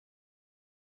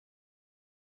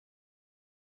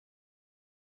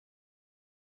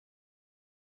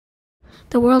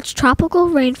The world's tropical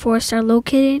rainforests are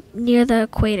located near the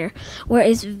equator, where it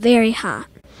is very hot.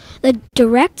 The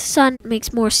direct sun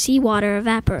makes more seawater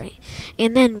evaporate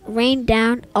and then rain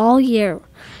down all year.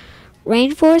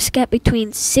 Rainforests get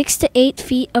between 6 to 8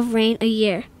 feet of rain a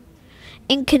year.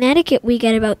 In Connecticut, we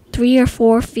get about 3 or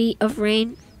 4 feet of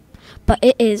rain, but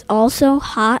it is also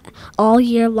hot all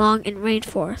year long in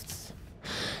rainforests.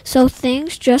 So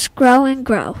things just grow and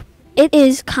grow. It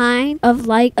is kind of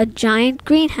like a giant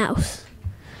greenhouse.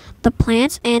 The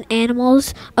plants and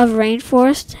animals of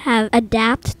rainforests have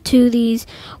adapted to these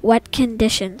wet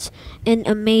conditions in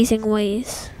amazing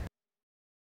ways.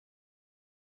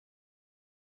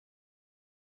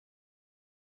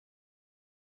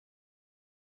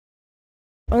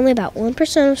 Only about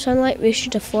 1% of sunlight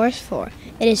reaches the forest floor.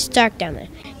 It is dark down there.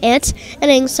 Ants and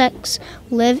insects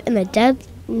live in the dead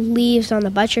leaves on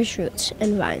the buttress roots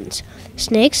and vines.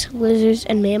 Snakes, lizards,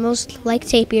 and mammals like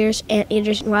tapirs,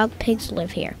 anteaters, and wild pigs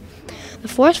live here. The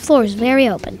forest floor is very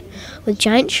open, with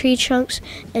giant tree trunks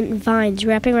and vines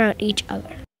wrapping around each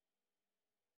other.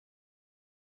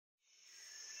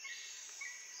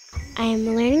 I am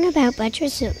learning about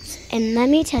buttress roots, and let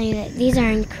me tell you that these are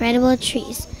incredible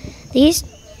trees. These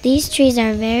trees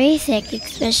are very thick,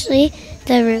 especially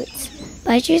the roots.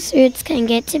 Buttress roots can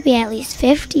get to be at least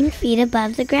 15 feet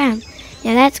above the ground.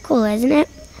 Now that's cool, isn't it?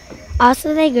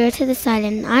 Also, they grow to the side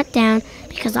and not down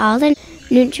because all the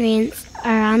nutrients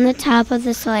are on the top of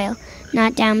the soil,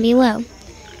 not down below.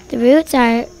 The roots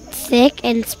are thick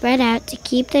and spread out to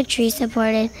keep the tree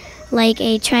supported like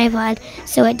a tripod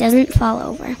so it doesn't fall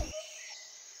over.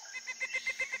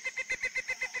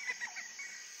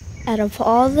 Out of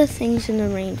all the things in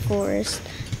the rainforest,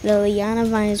 the liana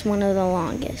vine is one of the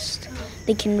longest.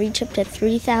 They can reach up to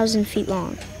 3,000 feet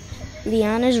long.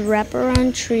 Lianas wrap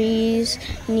around trees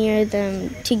near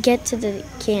them to get to the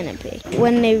canopy.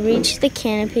 When they reach the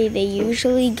canopy, they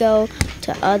usually go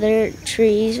to other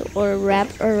trees or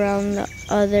wrap around the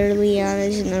other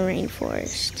lianas in the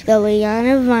rainforest. The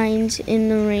liana vines in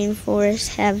the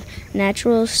rainforest have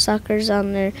natural suckers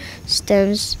on their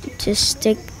stems to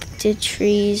stick to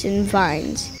trees and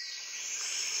vines.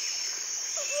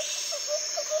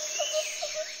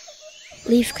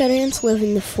 Leafcutter ants live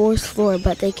in the forest floor,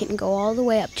 but they can go all the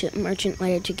way up to the emergent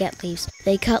layer to get leaves.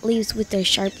 They cut leaves with their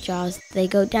sharp jaws. They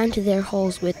go down to their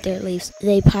holes with their leaves.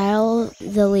 They pile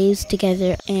the leaves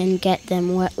together and get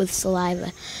them wet with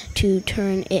saliva to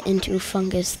turn it into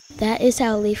fungus. That is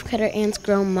how leafcutter ants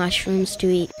grow mushrooms to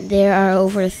eat. There are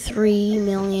over 3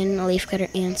 million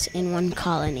leafcutter ants in one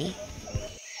colony.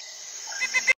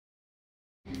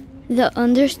 The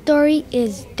understory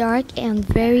is dark and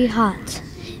very hot.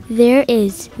 There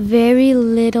is very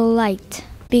little light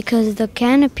because the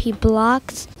canopy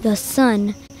blocks the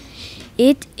sun.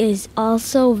 It is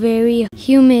also very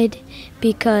humid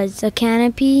because the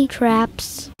canopy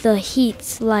traps the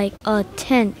heat like a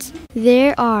tent.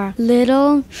 There are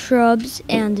little shrubs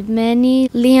and many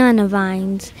liana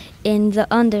vines in the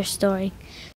understory.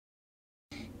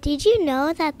 Did you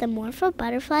know that the morpho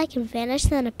butterfly can vanish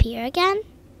then appear again?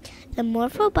 The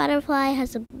morpho butterfly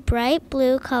has a bright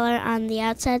blue color on the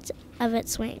outsides of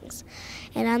its wings,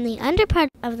 and on the underpart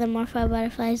of the morpho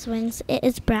butterfly's wings it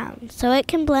is brown, so it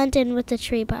can blend in with the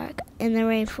tree bark in the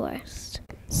rainforest.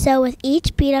 So with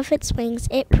each beat of its wings,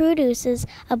 it produces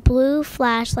a blue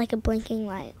flash like a blinking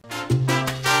light.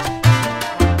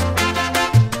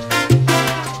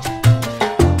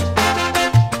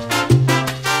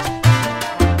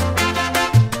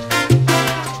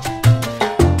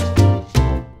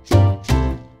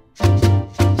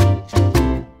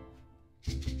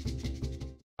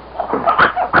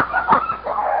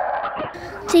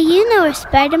 Do you know where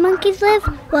spider monkeys live?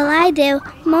 Well, I do.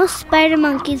 Most spider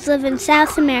monkeys live in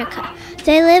South America.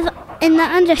 They live in the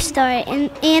understory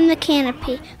and the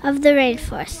canopy of the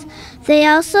rainforest. They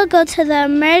also go to the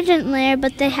emergent layer,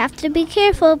 but they have to be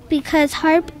careful because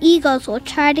harp eagles will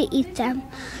try to eat them.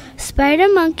 Spider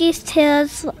monkeys'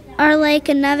 tails are like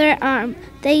another arm.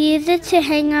 They use it to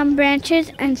hang on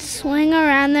branches and swing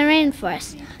around the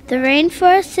rainforest. The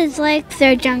rainforest is like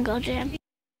their jungle gym.